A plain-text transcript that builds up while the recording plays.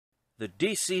The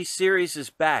DC series is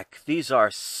back. These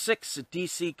are 6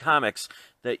 DC comics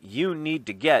that you need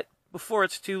to get before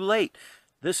it's too late.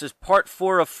 This is part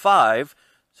 4 of 5,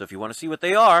 so if you want to see what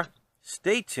they are,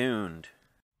 stay tuned.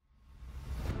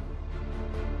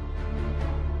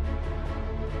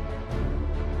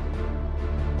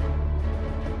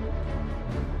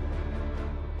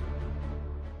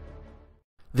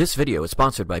 This video is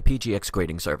sponsored by PGX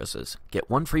Grading Services. Get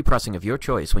 1 free pressing of your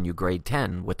choice when you grade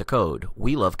 10 with the code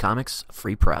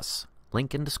WeLoveComicsFreePress.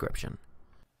 Link in description.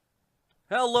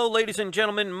 Hello, ladies and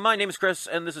gentlemen. My name is Chris,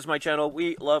 and this is my channel,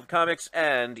 We Love Comics.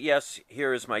 And yes,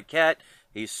 here is my cat.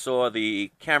 He saw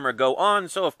the camera go on,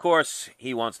 so of course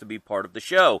he wants to be part of the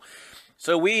show.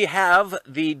 So we have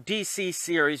the DC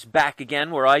series back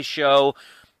again, where I show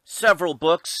several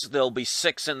books. There'll be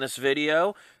 6 in this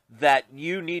video that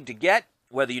you need to get.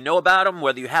 Whether you know about them,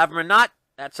 whether you have them or not,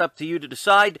 that's up to you to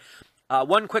decide.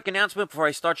 One quick announcement before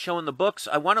I start showing the books.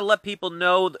 I want to let people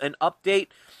know an update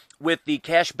with the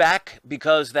cash back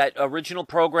because that original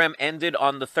program ended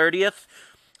on the 30th.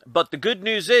 But the good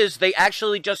news is they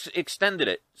actually just extended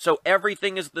it. So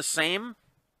everything is the same.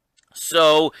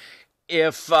 So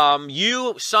if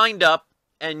you signed up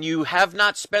and you have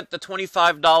not spent the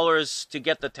 $25 to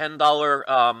get the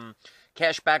 $10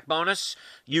 cashback bonus,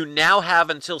 you now have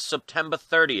until September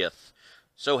 30th.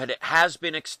 So it has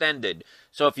been extended.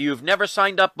 So if you've never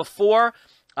signed up before,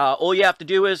 all you have to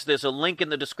do is, there's a link in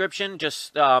the description.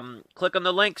 Just click on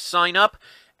the link, sign up,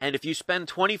 and if you spend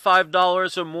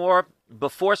 $25 or more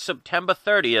before September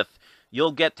 30th,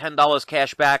 you'll get $10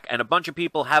 cash back. And a bunch of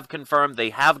people have confirmed they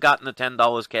have gotten the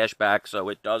 $10 cash back, so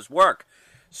it does work.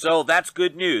 So that's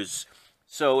good news.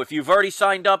 So if you've already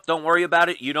signed up, don't worry about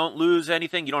it. You don't lose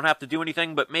anything. You don't have to do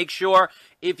anything. But make sure,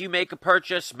 if you make a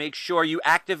purchase, make sure you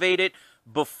activate it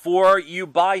before you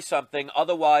buy something.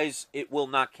 Otherwise, it will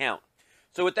not count.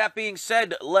 So with that being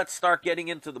said, let's start getting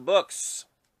into the books.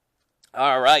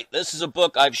 All right, this is a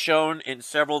book I've shown in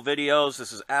several videos.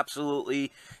 This is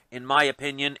absolutely, in my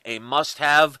opinion, a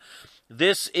must-have.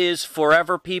 This is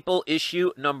Forever People,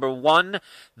 issue number 1.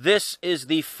 This is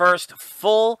the first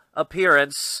full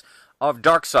appearance of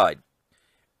Darkseid.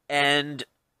 And,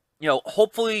 you know,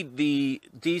 hopefully the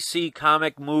DC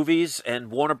comic movies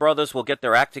and Warner Brothers will get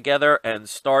their act together and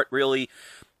start really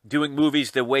doing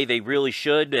movies the way they really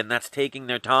should, and that's taking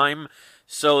their time.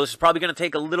 So this is probably going to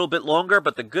take a little bit longer,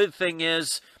 but the good thing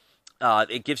is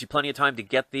it gives you plenty of time to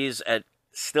get these at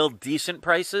still decent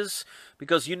prices,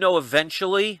 because you know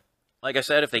eventually, like I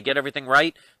said, if they get everything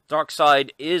right, Darkseid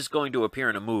is going to appear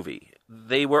in a movie.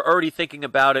 They were already thinking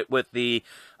about it with the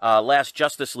last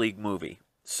Justice League movie.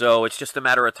 So it's just a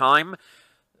matter of time.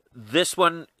 This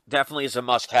one definitely is a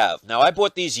must-have. Now, I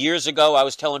bought these years ago. I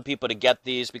was telling people to get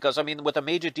these because, I mean, with a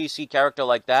major DC character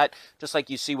like that, just like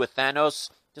you see with Thanos,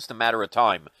 just a matter of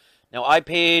time. Now, I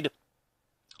paid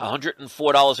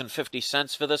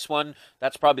 $104.50 for this one.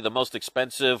 That's probably the most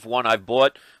expensive one I've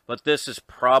bought, but this is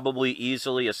probably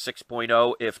easily a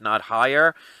 6.0, if not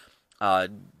higher.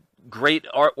 Great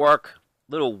artwork.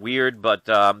 Little weird, but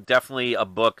definitely a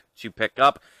book to pick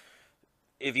up.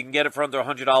 If you can get it for under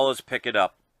 $100, pick it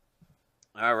up.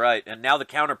 All right, and now the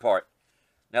counterpart.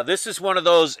 Now, this is one of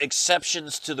those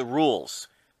exceptions to the rules.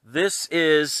 This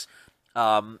is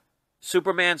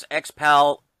Superman's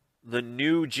ex-pal, the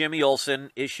new Jimmy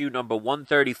Olsen, issue number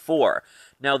 134.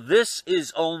 Now, this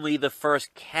is only the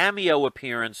first cameo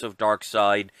appearance of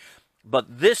Darkseid,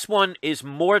 but this one is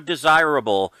more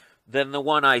desirable than the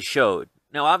one I showed.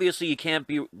 Now, obviously, you can't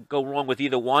go wrong with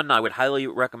either one. I would highly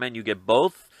recommend you get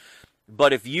both.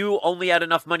 But if you only had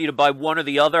enough money to buy one or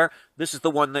the other, this is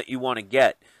the one that you want to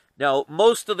get. Now,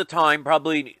 most of the time,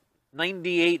 probably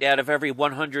 98 out of every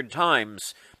 100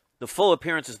 times, the full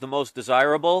appearance is the most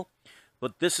desirable,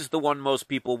 but this is the one most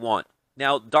people want.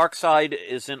 Now, Darkseid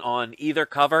isn't on either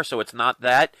cover, so it's not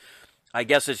that. I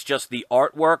guess it's just the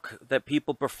artwork that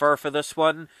people prefer for this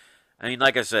one. I mean,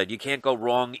 like I said, you can't go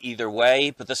wrong either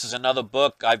way, but this is another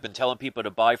book I've been telling people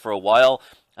to buy for a while.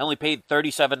 I only paid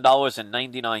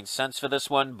 $37.99 for this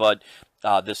one, but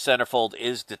the centerfold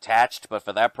is detached, but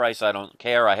for that price, I don't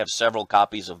care. I have several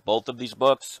copies of both of these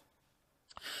books.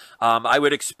 I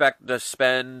would expect to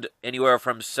spend anywhere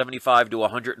from $75 to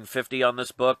 $150 on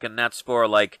this book, and that's for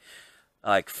like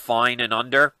fine and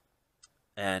under.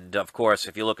 And, of course,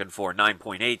 if you're looking for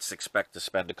 9.8s, expect to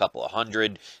spend a couple of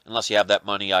hundred. Unless you have that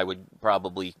money, I would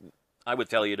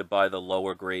tell you to buy the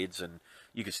lower grades, and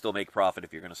you can still make profit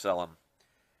if you're going to sell them.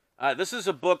 This is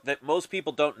a book that most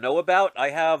people don't know about. I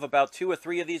have about 2 or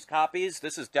 3 of these copies.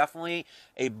 This is definitely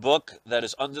a book that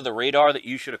is under the radar that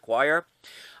you should acquire.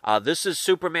 This is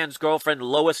Superman's girlfriend,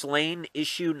 Lois Lane,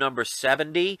 issue number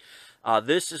 70.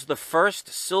 This is the first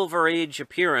Silver Age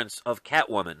appearance of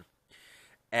Catwoman.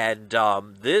 And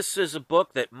this is a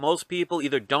book that most people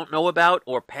either don't know about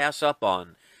or pass up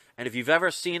on. And if you've ever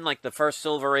seen like the first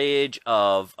Silver Age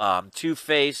of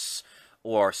Two-Face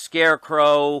or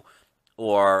Scarecrow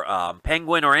or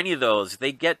Penguin or any of those,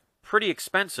 they get pretty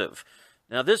expensive.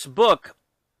 Now this book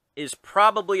is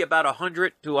probably about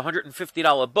 $100 to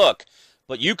 $150 book,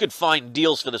 but you could find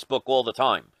deals for this book all the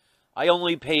time. I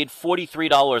only paid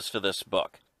 $43 for this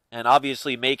book. And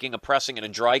obviously making a pressing and a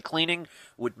dry cleaning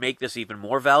would make this even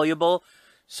more valuable.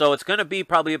 So it's going to be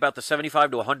probably about the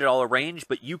 $75 to $100 range,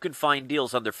 but you can find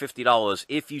deals under $50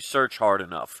 if you search hard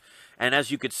enough. And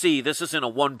as you can see, this isn't a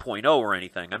 1.0 or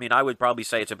anything. I mean, I would probably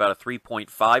say it's about a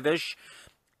 3.5-ish.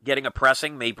 Getting a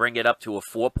pressing may bring it up to a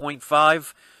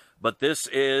 4.5. But this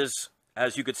is,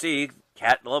 as you can see,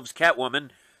 Cat loves Catwoman.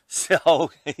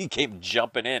 So he came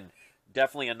jumping in.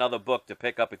 Definitely another book to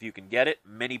pick up if you can get it.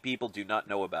 Many people do not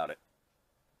know about it.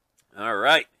 All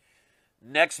right.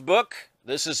 Next book.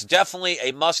 This is definitely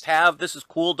a must-have. This has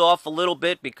cooled off a little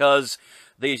bit because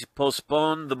they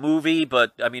postponed the movie,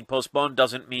 but, I mean, postponed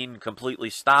doesn't mean completely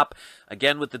stop.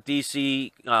 Again, with the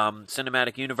DC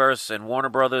Cinematic Universe and Warner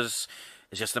Brothers,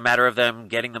 it's just a matter of them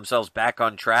getting themselves back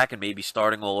on track and maybe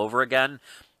starting all over again.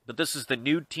 But this is the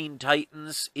New Teen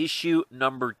Titans issue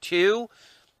number 2.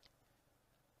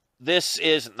 This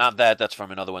is, not that, that's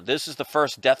from another one. This is the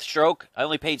first Deathstroke. I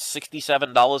only paid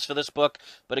 $67 for this book.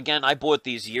 But again, I bought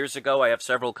these years ago. I have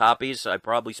several copies. I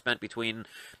probably spent between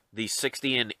the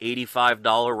 $60 and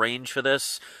 $85 range for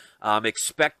this.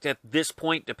 Expect at this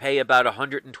point to pay about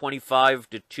 $125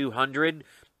 to $200,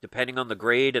 depending on the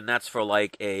grade. And that's for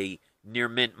like a near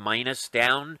mint minus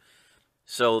down.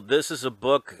 So this is a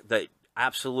book that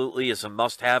absolutely is a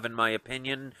must-have in my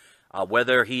opinion.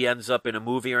 Whether he ends up in a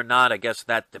movie or not, I guess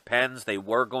that depends. They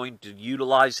were going to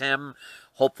utilize him.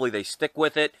 Hopefully they stick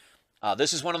with it.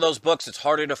 This is one of those books that's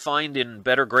harder to find in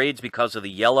better grades because of the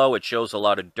yellow. It shows a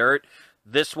lot of dirt.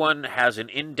 This one has an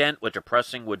indent, which a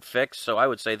pressing would fix. So I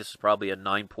would say this is probably a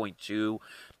 9.2 to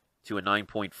a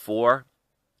 9.4.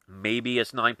 Maybe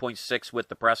it's 9.6 with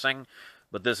the pressing.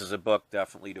 But this is a book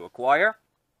definitely to acquire.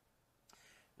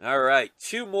 All right,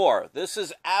 2 more. This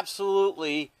is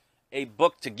absolutely a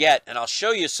book to get, and I'll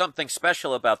show you something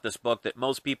special about this book that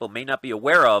most people may not be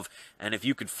aware of, and if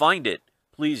you could find it,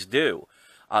 please do.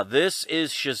 This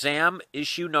is Shazam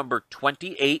issue number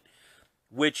 28,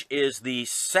 which is the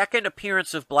second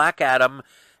appearance of Black Adam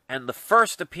and the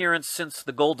first appearance since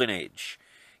the Golden Age.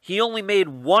 He only made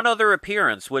one other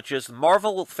appearance, which is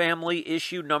Marvel Family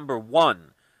issue number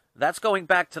 1. That's going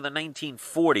back to the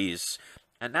 1940s,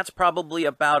 and that's probably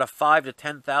about a $5,000 to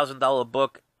 $10,000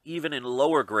 book, even in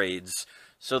lower grades.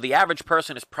 So the average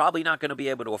person is probably not going to be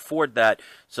able to afford that.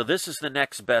 So this is the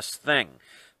next best thing.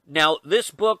 Now, this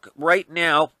book right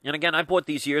now, and again, I bought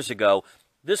these years ago,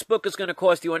 this book is going to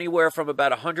cost you anywhere from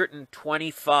about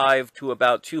 $125 to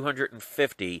about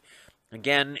 $250.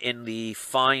 Again, in the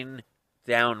fine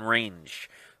down range.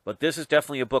 But this is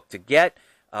definitely a book to get.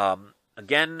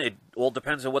 Again, it all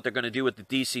depends on what they're going to do with the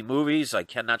DC movies. I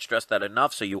cannot stress that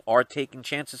enough. So you are taking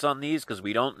chances on these because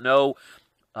we don't know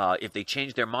if they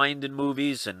change their mind in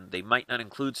movies, and they might not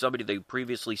include somebody they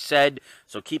previously said.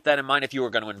 So keep that in mind if you were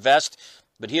going to invest.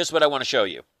 But here's what I want to show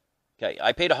you. Okay,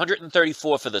 I paid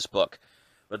 $134 for this book,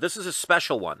 but this is a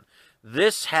special one.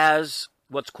 This has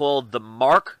what's called the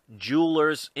Mark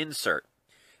Jewelers insert.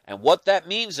 And what that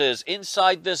means is,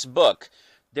 inside this book,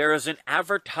 there is an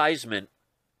advertisement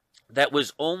that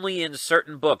was only in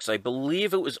certain books. I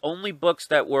believe it was only books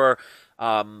that were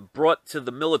brought to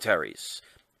the militaries.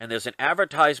 And there's an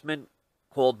advertisement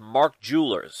called Mark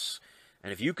Jewelers.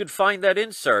 And if you could find that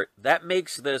insert, that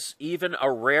makes this even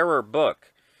a rarer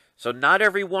book. So not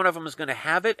every one of them is going to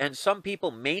have it, and some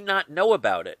people may not know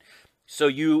about it. So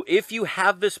if you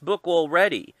have this book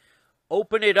already,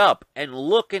 open it up and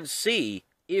look and see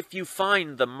if you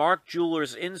find the Mark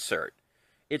Jewelers insert.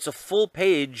 It's a full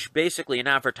page, basically an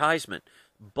advertisement,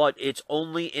 but it's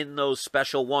only in those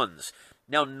special ones.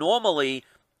 Now, normally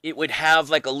it would have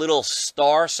like a little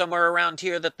star somewhere around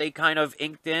here that they kind of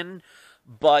inked in.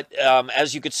 But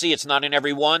as you can see, it's not in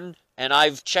every one. And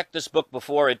I've checked this book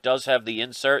before. It does have the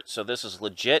insert, so this is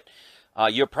legit.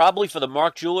 You're probably for the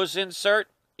Mark Jewelers insert.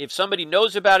 If somebody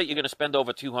knows about it, you're going to spend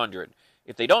over $200.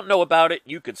 If they don't know about it,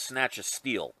 you could snatch a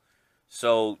steal.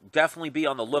 So definitely be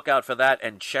on the lookout for that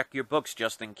and check your books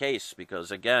just in case. Because,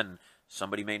 again,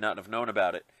 somebody may not have known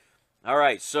about it. All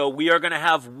right, so we are going to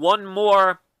have one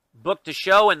more book to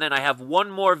show, and then I have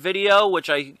one more video, which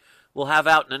I we'll have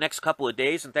out in the next couple of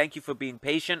days. And thank you for being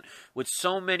patient with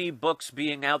so many books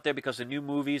being out there because of new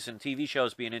movies and TV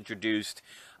shows being introduced.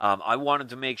 I wanted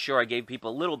to make sure I gave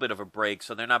people a little bit of a break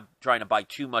so they're not trying to buy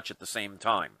too much at the same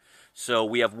time. So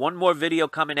we have one more video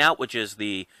coming out, which is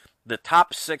the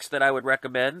top 6 that I would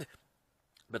recommend.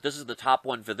 But this is the top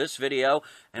one for this video.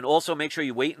 And also make sure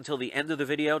you wait until the end of the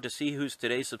video to see who's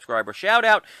today's subscriber shout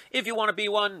out. If you want to be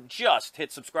one, just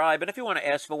hit subscribe. And if you want to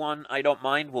ask for one, I don't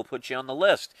mind. We'll put you on the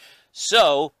list.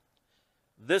 So,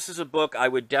 this is a book I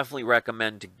would definitely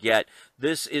recommend to get.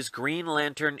 This is Green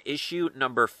Lantern issue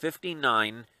number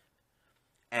 59.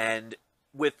 And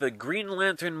with the Green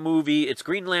Lantern movie, it's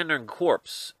Green Lantern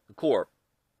Corps.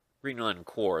 Green Lantern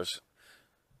Corps.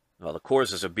 Well, the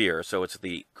Coors is a beer, so it's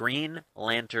the Green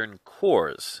Lantern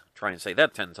Corps. Try and say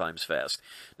that 10 times fast.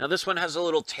 Now, this one has a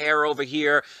little tear over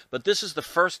here, but this is the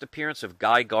first appearance of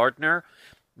Guy Gardner.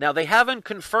 Now, they haven't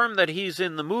confirmed that he's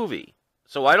in the movie,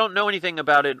 so I don't know anything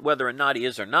about it, whether or not he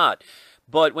is or not.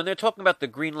 But when they're talking about the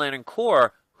Green Lantern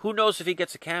Corps, who knows if he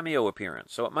gets a cameo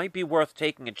appearance? So it might be worth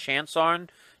taking a chance on,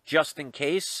 just in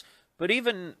case. But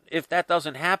even if that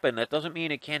doesn't happen, that doesn't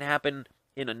mean it can't happen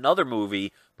in another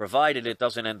movie, provided it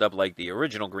doesn't end up like the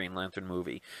original Green Lantern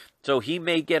movie. So he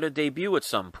may get a debut at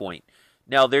some point.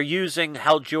 Now, they're using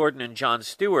Hal Jordan and Jon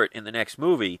Stewart in the next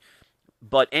movie,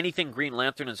 but anything Green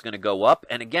Lantern is going to go up.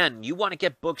 And again, you want to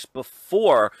get books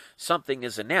before something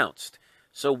is announced.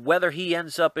 So whether he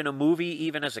ends up in a movie,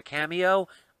 even as a cameo,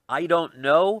 I don't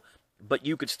know, but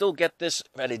you could still get this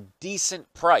at a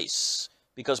decent price,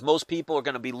 because most people are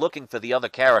going to be looking for the other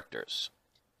characters.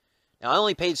 Now, I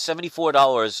only paid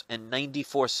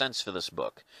 $74.94 for this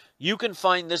book. You can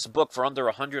find this book for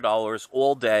under $100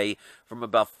 all day from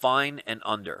about Fine and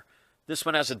Under. This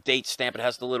one has a date stamp. It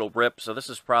has the little rip, so this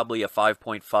is probably a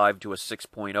 5.5 to a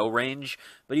 6.0 range.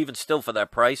 But even still, for that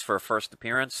price, for a first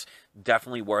appearance,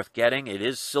 definitely worth getting. It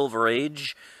is Silver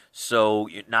Age, so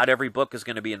not every book is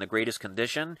going to be in the greatest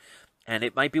condition. And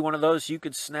it might be one of those you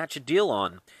could snatch a deal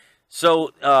on.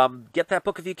 So get that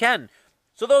book if you can.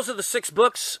 So those are the 6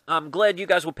 books. I'm glad you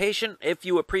guys were patient. If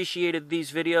you appreciated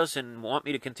these videos and want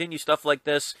me to continue stuff like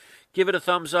this, give it a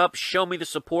thumbs up. Show me the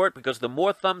support, because the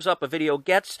more thumbs up a video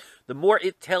gets, the more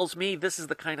it tells me this is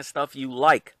the kind of stuff you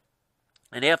like.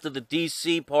 And after the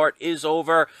DC part is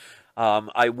over,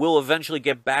 I will eventually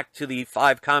get back to the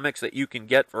 5 comics that you can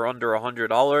get for under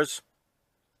 $100.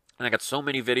 And I got so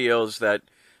many videos that,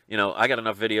 I got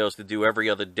enough videos to do every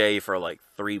other day for like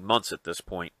 3 months at this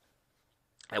point.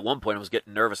 At one point, I was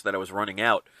getting nervous that I was running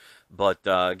out. But,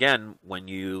 again, when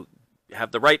you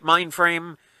have the right mind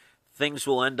frame, things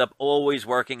will end up always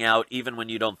working out, even when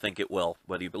you don't think it will.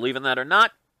 Whether you believe in that or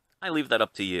not, I leave that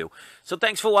up to you. So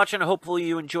thanks for watching. Hopefully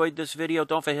you enjoyed this video.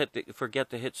 Don't forget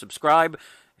to hit subscribe.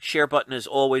 Share button is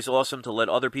always awesome to let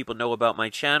other people know about my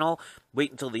channel.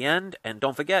 Wait until the end. And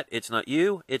don't forget, it's not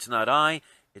you, it's not I,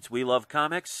 it's We Love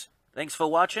Comics. Thanks for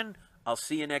watching. I'll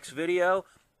see you next video.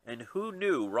 And who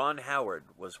knew Ron Howard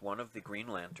was one of the Green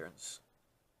Lanterns?